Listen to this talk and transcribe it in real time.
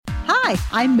Hi,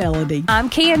 I'm Melody. I'm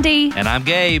Candy. And I'm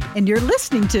Gabe. And you're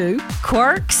listening to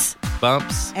Quirks,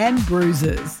 Bumps, and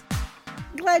Bruises.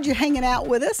 Glad you're hanging out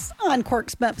with us on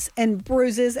Quirks, Bumps, and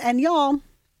Bruises. And y'all,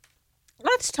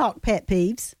 let's talk pet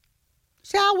peeves,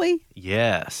 shall we?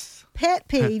 Yes. Pet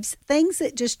peeves, things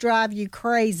that just drive you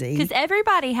crazy. because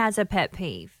everybody has a pet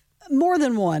peeve. More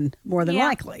than one, more than Yeah.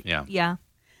 likely. Yeah. Yeah.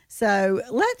 So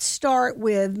let's start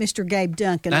with Mr. Gabe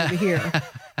Duncan over here.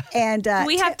 And Do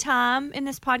we have time in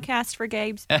this podcast for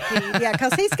Gabe's pet peeve? yeah,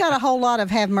 because he's got a whole lot of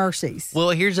have mercies. Well,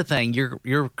 here's the thing.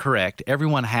 You're correct.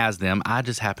 Everyone has them. I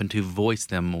just happen to voice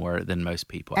them more than most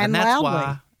people. And that's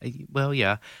loudly. why, well,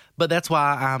 yeah. But that's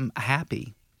why I'm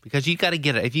happy. Because you got to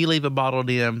get it. If you leave it bottled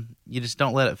in, you just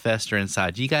don't let it fester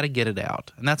inside. You got to get it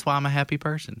out. And that's why I'm a happy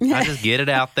person. I just get it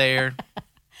out there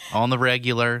on the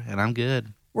regular, and I'm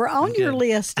good. We're on your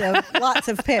list of lots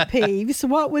of pet peeves.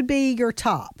 What would be your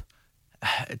top?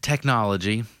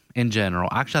 Technology in general.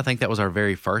 Actually, I think that was our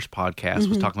very first podcast,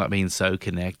 was talking about being so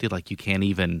connected. Like you can't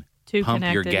even Too pump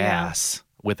your connected, yeah. gas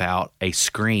without a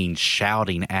screen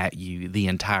shouting at you the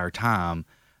entire time.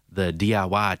 The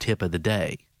DIY tip of the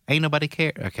day. Ain't nobody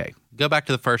care. Okay, go back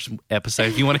to the first episode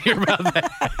if you want to hear about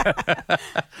that.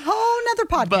 Whole nother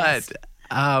podcast.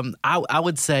 But I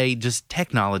would say just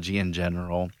technology in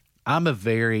general. I'm a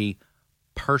very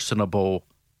personable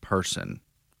person.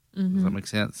 Does that make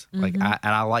sense? Like,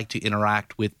 I like to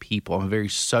interact with people. I'm a very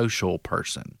social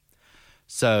person.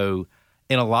 So,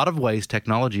 in a lot of ways,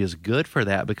 technology is good for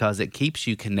that because it keeps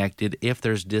you connected if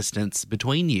there's distance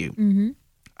between you.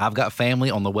 I've got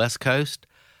family on the West Coast.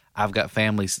 I've got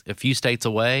families a few states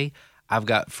away. I've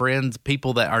got friends,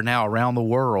 people that are now around the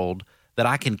world that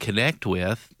I can connect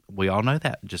with. We all know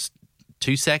that. Just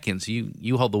 2 seconds,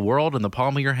 you hold the world in the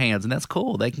palm of your hands, and that's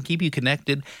cool. They can keep you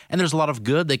connected, and there's a lot of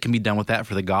good that can be done with that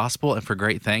for the gospel and for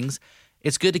great things.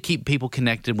 It's good to keep people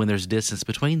connected when there's distance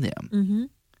between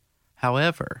them.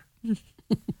 However,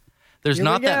 there's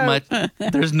not that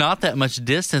much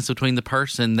distance between the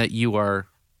person that you are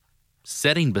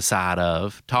sitting beside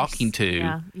of, talking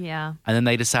to, Yeah. and then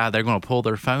they decide they're going to pull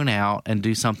their phone out and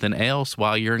do something else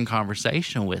while you're in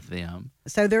conversation with them.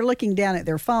 So they're looking down at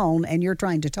their phone and you're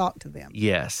trying to talk to them.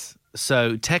 Yes.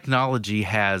 So technology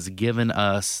has given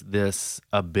us this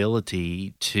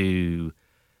ability to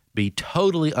be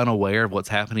totally unaware of what's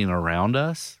happening around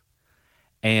us.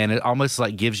 And it almost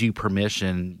like gives you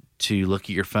permission to look at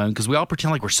your phone because we all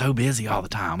pretend like we're so busy all the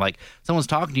time. Like someone's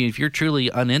talking to you. If you're truly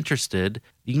uninterested,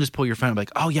 you can just pull your phone and be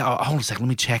like, oh, yeah, hold on a second. Let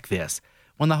me check this.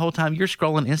 When the whole time you're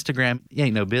scrolling Instagram,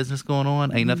 ain't no business going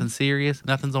on. Ain't nothing serious.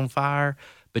 Nothing's on fire.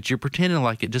 But you're pretending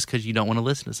like it just because you don't want to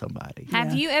listen to somebody.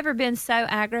 Have you ever been so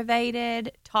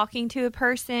aggravated talking to a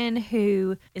person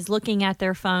who is looking at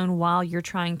their phone while you're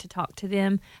trying to talk to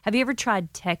them? Have you ever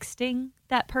tried texting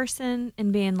that person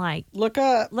and being like, Look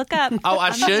up. Oh, I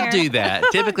I'm should here. do that.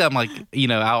 Typically, I'm like,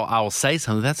 I'll say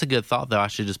something. That's a good thought, though. I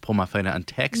should just pull my phone out and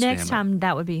text Next them. time,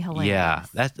 that would be hilarious. Yeah,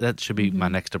 that should be my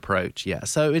next approach. Yeah.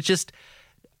 So it's just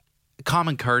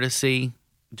common courtesy,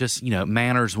 just,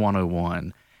 manners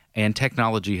 101. And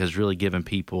technology has really given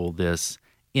people this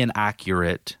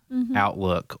inaccurate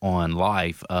outlook on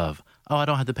life of, oh, I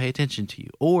don't have to pay attention to you.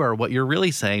 Or what you're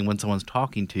really saying when someone's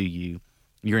talking to you,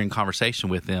 you're in conversation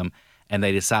with them, and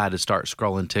they decide to start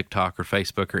scrolling TikTok or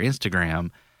Facebook or Instagram.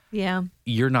 Yeah.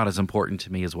 You're not as important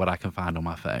to me as what I can find on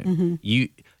my phone.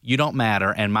 You don't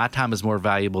matter, and my time is more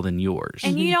valuable than yours.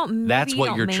 And you don't. That's maybe what you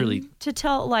don't you're mean truly. to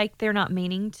tell. Like they're not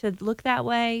meaning to look that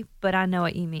way, but I know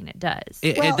what you mean. It does.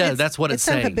 It Well, does. That's what it's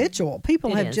so saying. habitual.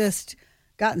 People It have is. just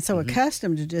gotten so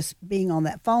accustomed to just being on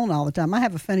that phone all the time. I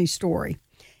have a funny story.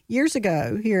 Years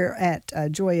ago here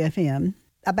at Joy FM,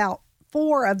 about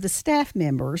 4 of the staff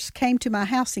members came to my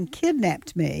house and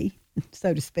kidnapped me,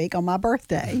 so to speak, on my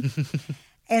birthday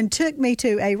and took me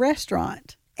to a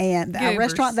restaurant. And a Goobers.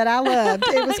 restaurant that I loved.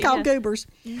 It was called Goobers.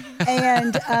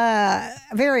 And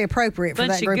very appropriate for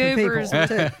Bunch that of group of goobers people,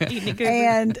 too. eating a goober.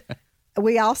 And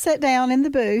we all sat down in the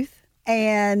booth,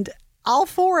 and all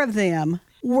 4 of them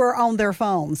were on their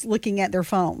phones, looking at their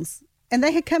phones. And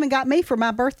they had come and got me for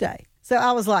my birthday. So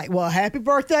I was like, well, happy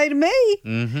birthday to me.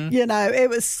 It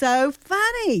was so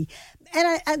funny.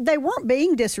 And they weren't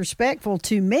being disrespectful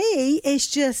to me. It's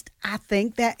just, I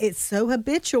think that it's so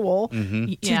habitual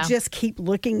to Yeah. just keep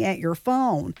looking at your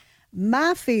phone.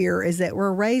 My fear is that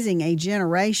we're raising a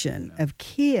generation of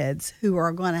kids who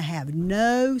are going to have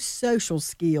no social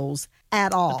skills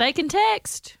at all. They can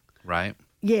text. Right.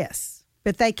 Yes,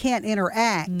 but they can't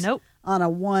interact Nope. on a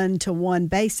one-to-one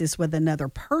basis with another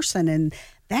person. And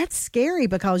that's scary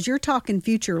because you're talking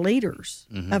future leaders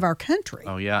of our country.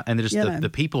 Oh, yeah. And just the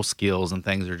people skills and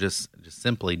things are just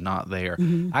simply not there.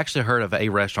 I actually heard of a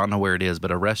restaurant, I don't know where it is,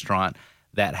 but a restaurant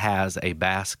that has a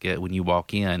basket when you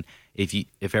walk in.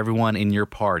 If everyone in your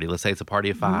party, let's say it's a party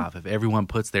of 5, if everyone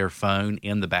puts their phone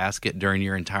in the basket during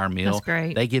your entire meal, That's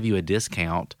great. they give you a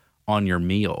discount on your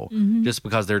meal just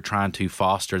because they're trying to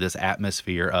foster this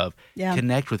atmosphere of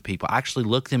connect with people. Actually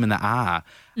look them in the eye.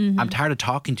 I'm tired of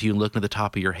talking to you and looking at the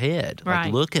top of your head. Right.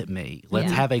 Like, look at me.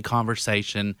 Let's have a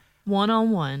conversation.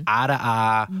 One-on-one. Eye to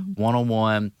eye,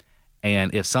 one-on-one.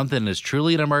 And if something is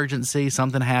truly an emergency,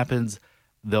 something happens,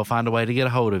 they'll find a way to get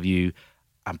a hold of you.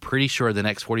 I'm pretty sure the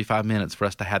next 45 minutes for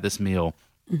us to have this meal,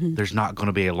 there's not going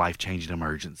to be a life-changing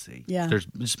emergency. Yeah.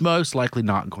 It's most likely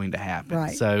not going to happen.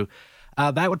 Right. So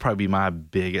that would probably be my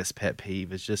biggest pet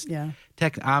peeve is just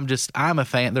tech. I'm a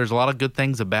fan. There's a lot of good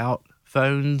things about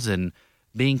phones and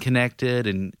being connected,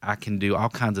 and I can do all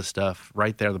kinds of stuff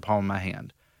right there in the palm of my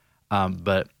hand.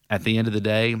 But at the end of the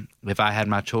day, if I had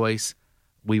my choice,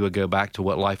 we would go back to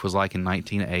what life was like in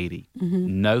 1980.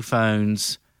 No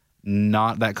phones,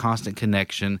 not that constant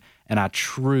connection, and I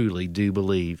truly do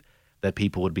believe that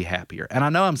people would be happier. And I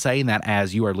know I'm saying that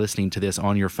as you are listening to this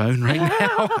on your phone right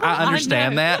now. I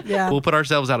understand that. Yeah. We'll put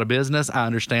ourselves out of business. I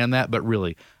understand that. But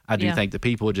really, I do think that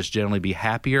people would just generally be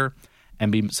happier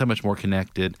and be so much more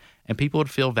connected, and people would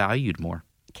feel valued more.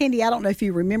 Candy, I don't know if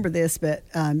you remember this, but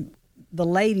the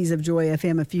ladies of Joy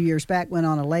FM a few years back went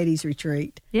on a ladies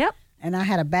retreat. Yep. And I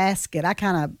had a basket. I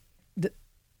kind of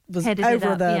was Headed it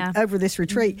up, over this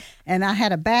retreat, and I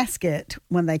had a basket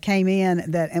when they came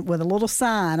in that with a little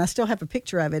sign. I still have a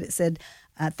picture of it. It said,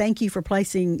 "Thank you for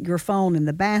placing your phone in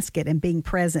the basket and being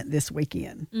present this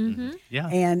weekend." Yeah.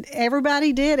 And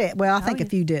everybody did it. Well, I think a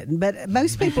few didn't, but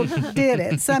most people did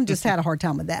it. Some just had a hard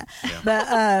time with that.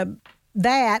 But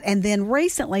that, and then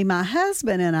recently, my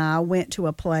husband and I went to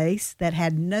a place that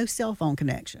had no cell phone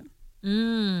connection.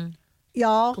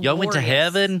 Y'all went to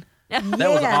heaven? That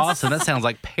was awesome. That sounds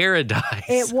like paradise.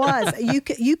 It was.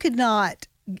 You could not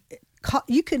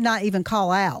even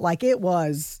call out. Like it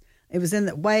was in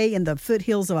the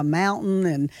foothills of a mountain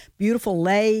and beautiful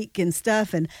lake and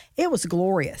stuff, and it was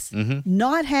glorious.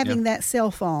 Not having that cell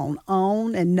phone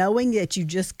on and knowing that you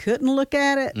just couldn't look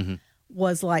at it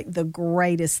was like the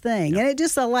greatest thing. And it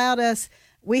just allowed us.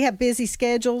 We have busy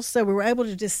schedules, so we were able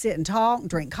to just sit and talk, and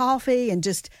drink coffee, and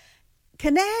just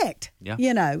connect, and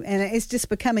it's just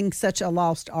becoming such a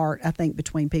lost art, I think,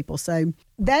 between people. So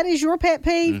that is your pet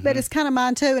peeve, but it's kind of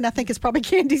mine too, and I think it's probably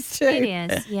Candy's too. It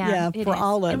is, it for is.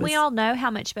 all of us. And we all know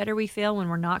how much better we feel when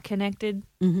we're not connected,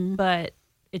 but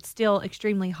it's still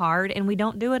extremely hard, and we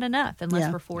don't do it enough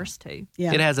unless we're forced to.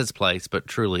 Yeah. It has its place, but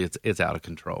truly it's out of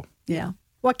control. Yeah.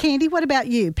 Well, Candy, what about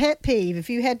you? Pet peeve, if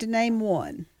you had to name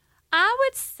one. I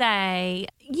would say,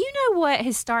 you know what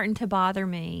is starting to bother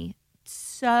me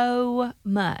so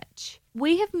much?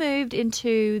 We have moved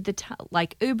into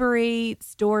like Uber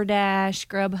Eats, DoorDash,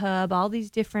 Grubhub, all these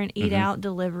different eat out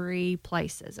delivery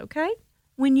places, okay?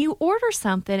 When you order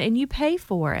something and you pay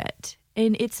for it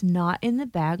and it's not in the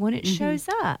bag when it shows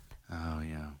up. Oh,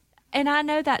 yeah. And I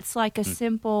know that's like a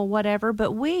simple whatever,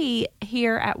 but we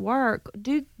here at work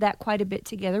do that quite a bit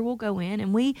together. We'll go in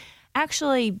and we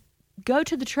actually go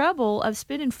to the trouble of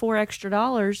spending $4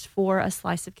 extra for a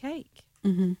slice of cake.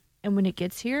 And when it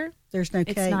gets here, there's no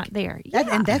cake. It's not there.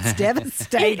 And that's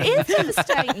devastating. It is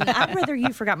devastating. I'd rather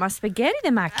you forgot my spaghetti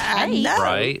than my cake. I know.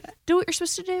 Right. Do what you're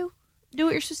supposed to do. Do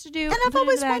what you're supposed to do. And I've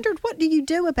always wondered, what do you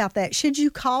do about that? Should you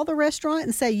call the restaurant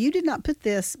and say, you did not put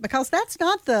this? Because that's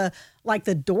not the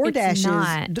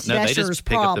DoorDash's No, they just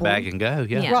pick up the bag and go.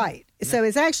 Yeah. Right. So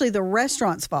it's actually the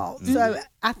restaurant's fault. So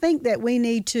I think that we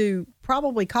need to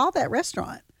probably call that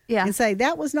restaurant and say,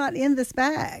 that was not in this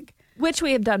bag. Which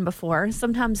we have done before.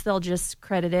 Sometimes they'll just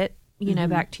credit it,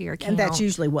 back to your account. And that's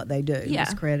usually what they do.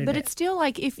 Is credit but it. It's still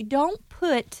like if you don't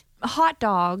put hot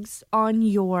dogs on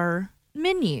your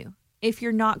menu, if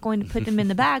you're not going to put them in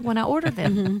the bag when I order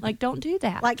them, like don't do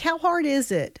that. Like how hard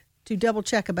is it to double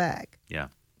check a bag? Yeah.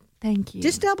 Thank you.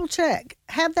 Just double check.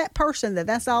 Have that person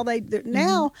that's all they do.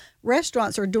 Now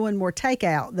restaurants are doing more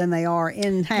takeout than they are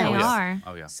in-house. They are.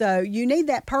 Oh, yeah. So you need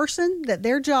that person that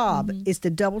their job is to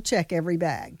double check every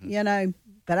bag,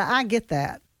 But I get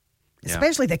that. Yeah.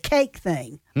 Especially the cake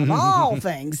thing. Of all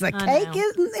things, the cake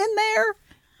isn't in there.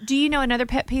 Do you know another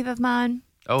pet peeve of mine?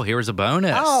 Oh, here's a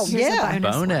bonus. Oh, Here's a yeah.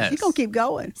 bonus. You're going to keep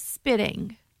going.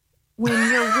 Spitting. When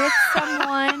you're with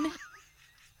someone,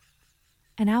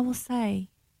 and I will say,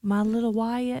 my little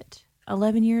Wyatt,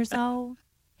 11 years old,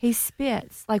 He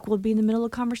spits. Like, we'll be in the middle of a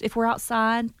conversation. If we're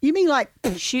outside You mean like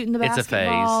shooting the It's a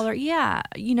basketball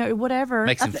phase. or, whatever.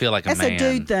 Makes him feel like a that's man. a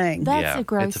dude thing? That's Yeah, a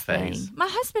gross it's a phase. thing. My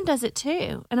husband does it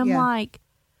too. And I'm Yeah. like,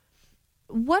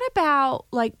 what about,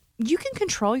 like, you can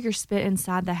control your spit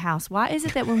inside the house. Why is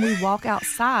it that when we walk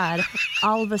outside,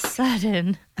 all of a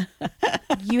sudden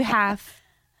you have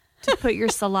to put your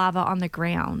saliva on the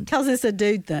ground? Because it's a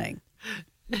dude thing.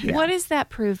 What is that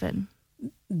proven?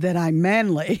 That I'm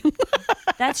manly.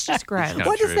 That's just gross. Not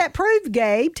What does true. that prove,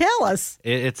 Gabe? Tell us.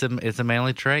 It's a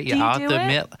manly trait. Do you I have do to it?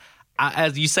 admit,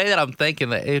 as you say that, I'm thinking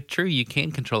that it's true. You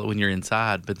can control it when you're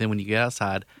inside, but then when you get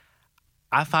outside,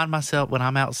 I find myself when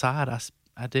I'm outside,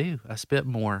 I do. I spit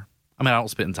more. I mean, I don't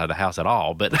spit inside the house at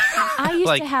all, but I used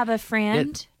like, to have a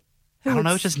friend I don't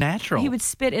know. It's just natural. He would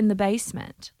spit in the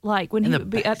basement. Like when In he the would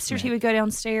be upstairs, he basement? would go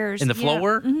downstairs. In the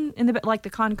floor? In the like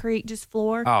the concrete, just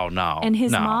floor. Oh no! And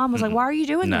his no. mom was like, Mm-mm. "Why are you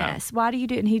doing No. this? Why do you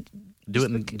do it?" And he Do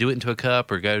it into a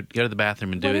cup or go to the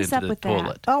bathroom and do What it is into up the with that?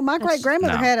 toilet. Oh, my great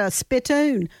grandmother No. had a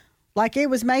spittoon. Like it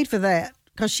was made for that.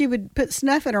 Because she would put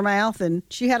snuff in her mouth and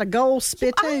she had a gold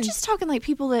spittoon. I'm just talking like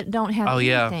people that don't have Oh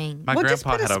yeah, anything. my well, just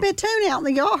grandpa put a had spittoon out in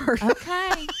the yard.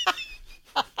 Okay.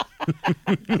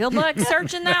 Good luck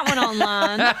searching that one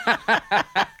online.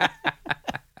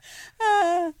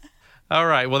 All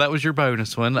right, well that was your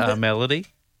bonus one, Melody.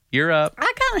 You're up. I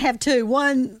kind of have two.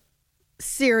 One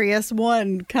serious,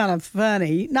 one kind of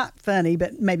funny. Not funny,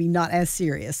 but maybe not as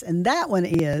serious. And that one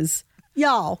is,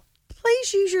 y'all,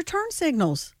 please use your turn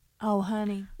signals. Oh,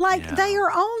 honey, Like Yeah. they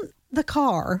are on the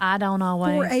car I don't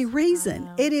always. for a reason.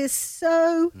 It is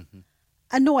so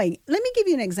annoying. Let me give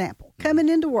you an example. Coming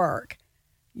into work,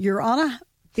 you're on a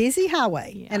busy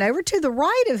highway, and over to the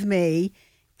right of me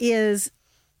is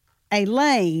a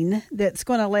lane that's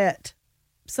going to let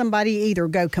somebody either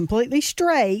go completely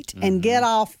straight and get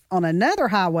off on another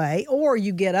highway, or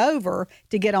you get over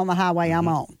to get on the highway I'm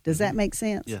on. Does that make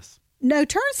sense? Yes, No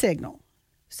turn signal.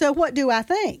 So what do I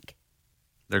think?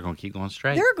 they're going to keep going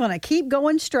straight. They're going to keep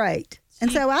going straight.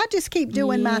 And so I just keep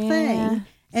doing my thing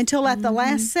until at the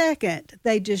last second,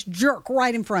 they just jerk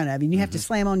right in front of you. And you have to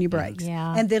slam on your brakes.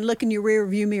 Yeah. And then look in your rear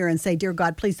view mirror and say, "Dear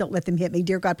God, please don't let them hit me.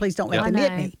 Dear God, please don't let I them know.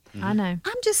 hit me." I know.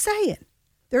 I'm just saying.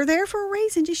 They're there for a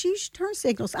reason. Just use your turn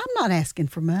signals. I'm not asking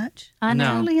for much. I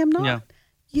know. Truly am not.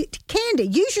 Yeah. Candy,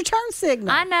 use your turn signal.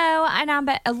 I know, and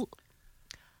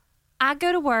I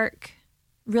go to work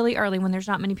really early when there's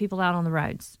not many people out on the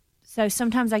roads. So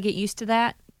sometimes I get used to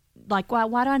that. Like, why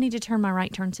do I need to turn my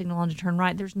right turn signal on to turn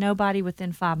right? There's nobody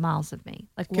within 5 miles of me.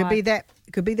 Like, Could why? be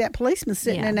that policeman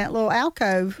sitting Yeah. in that little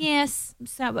alcove. Yes.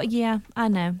 So yeah, I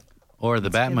know. Or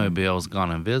the Batmobile's gone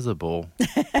invisible,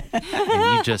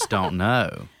 and you just don't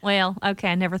know. Well, okay,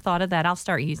 I never thought of that. I'll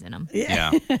start using them. Yeah,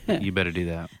 you better do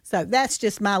that. So that's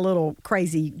just my little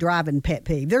crazy driving pet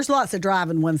peeve. There's lots of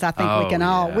driving ones I think we Oh, can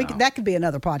all. yeah. That could be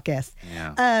another podcast.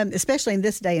 Yeah. Especially in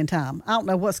this day and time. I don't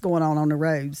know what's going on the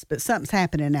roads, but something's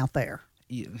happening out there.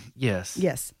 Yes.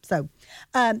 Yes. So,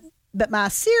 but my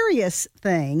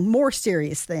more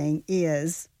serious thing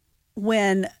is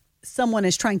when someone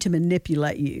is trying to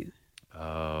manipulate you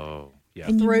Oh, yeah.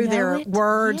 And you through know their it?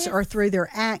 words Yes. or through their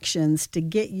actions to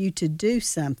get you to do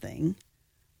something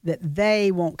that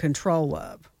they want control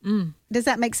of. Does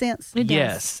that make sense? It does.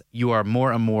 Yes, you are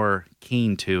more and more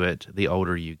keen to it the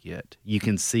older you get. You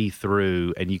can see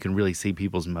through and you can really see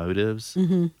people's motives.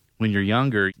 Mm-hmm. When you're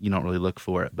younger, you don't really look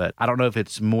for it. But I don't know if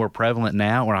it's more prevalent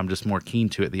now or I'm just more keen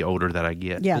to it the older that I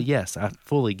get. Yeah. But yes, I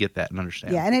fully get that and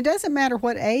understand. Yeah, and it doesn't matter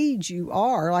what age you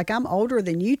are. Like I'm older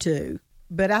than you two,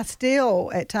 but I still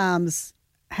at times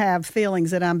have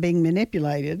feelings that I'm being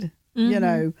manipulated. You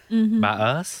know, By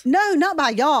us? no, not by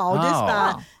y'all, just Oh.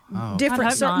 by I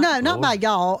different. hope not. No, not by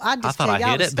y'all. I I just thought tell I y'all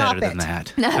hit to it stop better it. than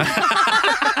that.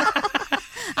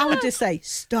 I would just say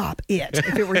stop it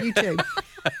if it were you two.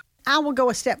 I will go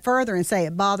a step further and say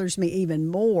it bothers me even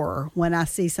more when I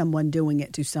see someone doing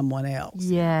it to someone else.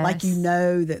 Yes. Like you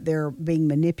know that they're being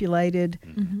manipulated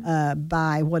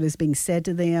by what is being said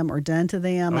to them or done to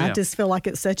them. Oh, I yeah. just feel like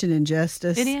it's such an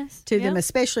injustice It is, to them, yeah.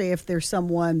 especially if there's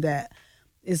someone that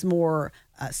is more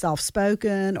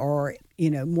soft-spoken or,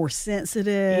 more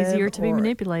sensitive. Easier to be or-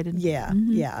 manipulated. Yeah,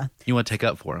 Mm-hmm. yeah. You want to take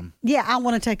up for him. Yeah, I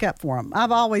want to take up for them.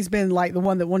 I've always been like the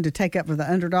one that wanted to take up for the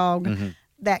underdog.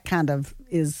 That kind of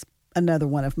is another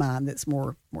one of mine that's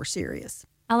more serious.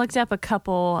 I looked up a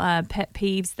couple pet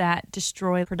peeves that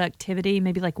destroy productivity,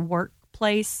 maybe like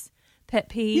workplace pet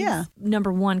peeves. Yeah.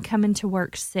 Number one, coming to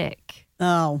work sick.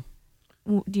 Oh,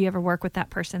 Do you ever work with that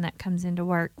person that comes into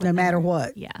work? no matter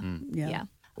what. Yeah. Yeah. Yeah.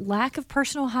 lack of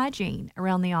personal hygiene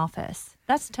around the office.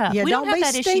 That's tough. Yeah, We don't have be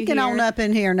that issue stinking here. on up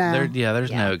in here now.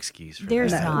 There's no excuse for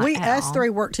There's that. not. Us all. three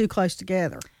work too close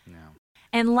together.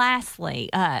 And lastly,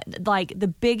 like the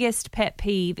biggest pet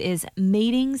peeve is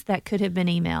meetings that could have been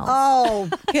emails. Oh,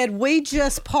 could we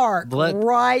just park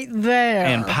right there?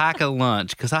 And pack a lunch,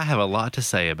 because I have a lot to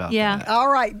say about that. All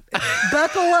right,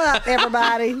 buckle up,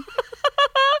 everybody.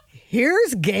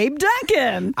 Here's Gabe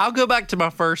Duncan. I'll go back to my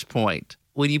first point.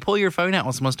 When you pull your phone out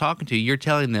when someone's talking to you, you're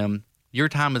telling them your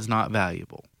time is not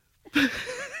valuable.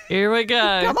 Here we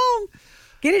go. Come on.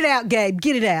 Get it out, Gabe.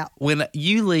 Get it out. When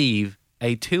you leave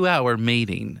a 2-hour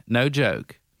meeting, no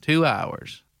joke, 2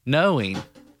 hours, knowing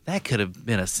that could have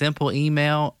been a simple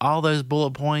email, all those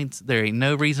bullet points, there ain't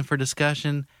no reason for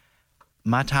discussion.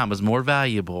 My time is more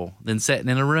valuable than sitting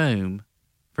in a room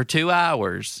for 2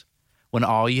 hours when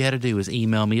all you had to do was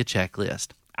email me a checklist.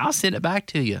 I'll send it back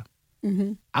to you.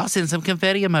 Mm-hmm. I'll send some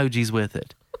confetti emojis with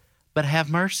it. But have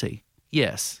mercy.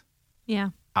 Yes. Yeah.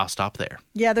 I'll stop there.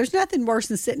 Yeah, there's nothing worse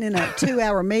than sitting in a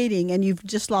 2-hour meeting and you've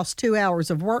just lost 2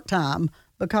 hours of work time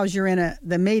because you're in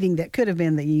the meeting that could have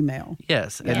been the email.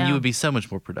 Yes, and Yeah. you would be so much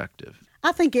more productive.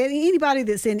 I think anybody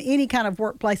that's in any kind of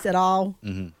workplace at all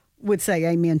would say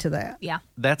amen to that. Yeah.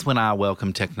 That's when I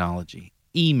welcome technology.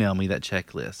 Email me that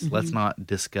checklist. Let's not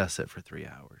discuss it for 3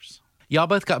 hours. Y'all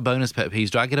both got bonus pet peeves.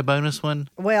 Do I get a bonus one?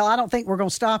 Well, I don't think we're going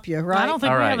to stop you, right? I don't think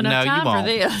All we right. have enough No, time you won't.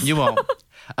 for this. You won't.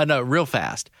 No, real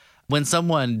fast. When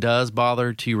someone does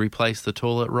bother to replace the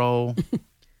toilet roll,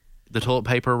 the toilet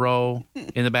paper roll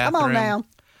in the bathroom, Come on now.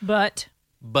 But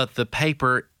but the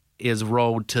paper is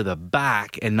rolled to the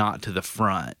back and not to the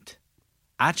front,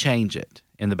 I change it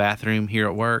in the bathroom here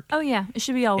at work. oh yeah, it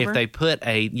should be over. If they put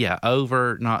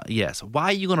over, not yes. Why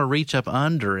are you going to reach up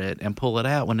under it and pull it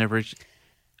out whenever it's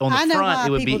on the I know why front?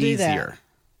 It would be people do that. easier.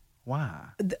 Why?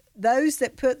 Those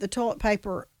that put the toilet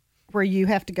paper where you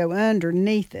have to go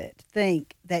underneath it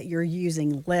think that you're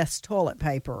using less toilet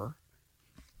paper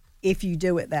if you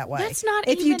do it that way. That's not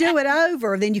If you even do it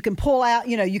over, then you can pull out,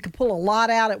 you can pull a lot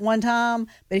out at one time.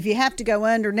 But if you have to go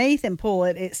underneath and pull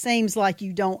it, it seems like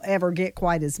you don't ever get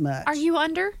quite as much. Are you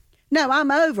under? No, I'm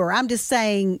over. I'm just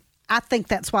saying, I think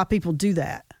that's why people do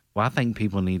that. Well, I think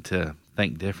people need to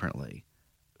think differently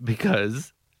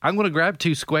because I'm going to grab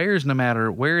 2 squares no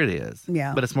matter where it is.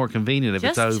 Yeah. But it's more convenient if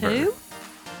Just it's over. 2?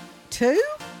 2?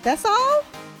 That's all?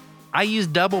 I use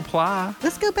double ply.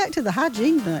 Let's go back to the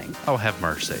hygiene thing. Oh, have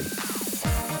mercy.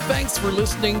 Thanks for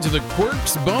listening to the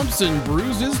Quirks, Bumps, and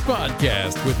Bruises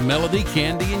podcast with Melody,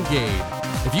 Candy, and Gabe.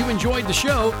 If you enjoyed the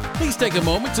show, please take a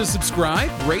moment to subscribe,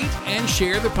 rate, and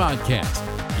share the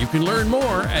podcast. You can learn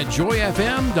more at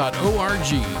joyfm.org.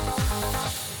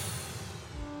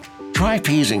 Try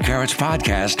Peas and Carrots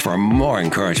podcast for more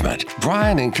encouragement.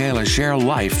 Brian and Kayla share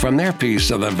life from their piece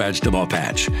of the vegetable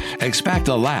patch. Expect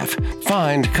a laugh,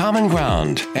 find common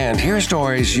ground, and hear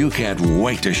stories you can't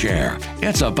wait to share.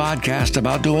 It's a podcast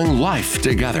about doing life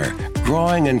together,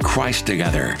 growing in Christ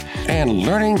together, and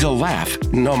learning to laugh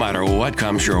no matter what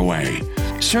comes your way.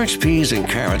 Search Peas and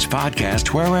Carrots podcast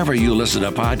wherever you listen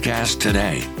to podcasts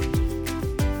today.